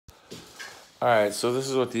All right, so this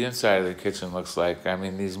is what the inside of the kitchen looks like. I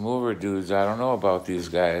mean, these mover dudes, I don't know about these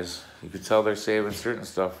guys. You could tell they're saving certain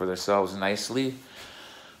stuff for themselves nicely,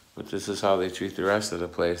 but this is how they treat the rest of the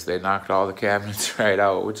place. They knocked all the cabinets right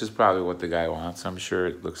out, which is probably what the guy wants. I'm sure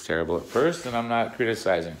it looks terrible at first, and I'm not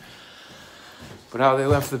criticizing. But how they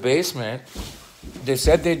left the basement, they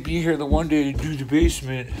said they'd be here the one day to do the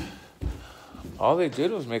basement. All they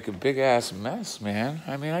did was make a big-ass mess, man.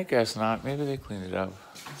 I mean, I guess not. Maybe they cleaned it up.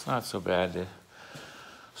 It's not so bad. They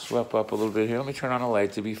swept up a little bit here. Let me turn on a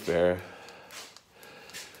light to be fair.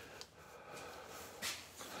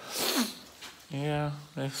 Yeah,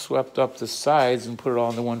 they swept up the sides and put it all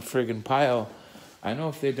into one friggin' pile. I know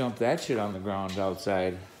if they dump that shit on the ground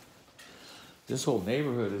outside, this whole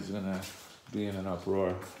neighborhood is gonna be in an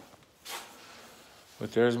uproar.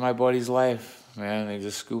 But there's my buddy's life, man. They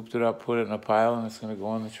just scooped it up, put it in a pile, and it's gonna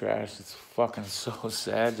go in the trash. It's fucking so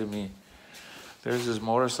sad to me. There's this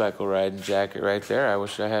motorcycle riding jacket right there. I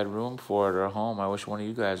wish I had room for it or a home. I wish one of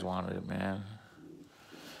you guys wanted it, man.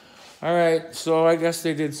 All right, so I guess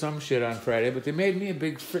they did some shit on Friday, but they made me a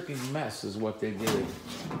big freaking mess is what they did.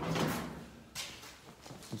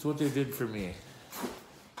 That's what they did for me.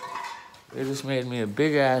 They just made me a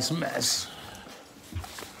big-ass mess.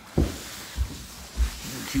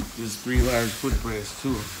 Keep this 3 large foot brace,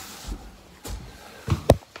 too.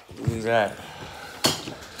 Look at that.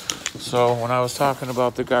 So when I was talking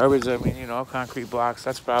about the garbage, I mean, you know, concrete blocks,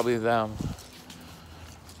 that's probably them.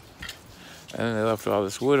 And then they left all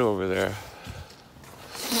this wood over there.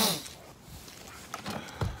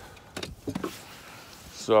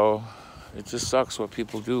 So it just sucks what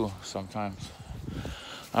people do sometimes.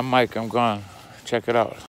 I'm Mike, I'm gone. Check it out.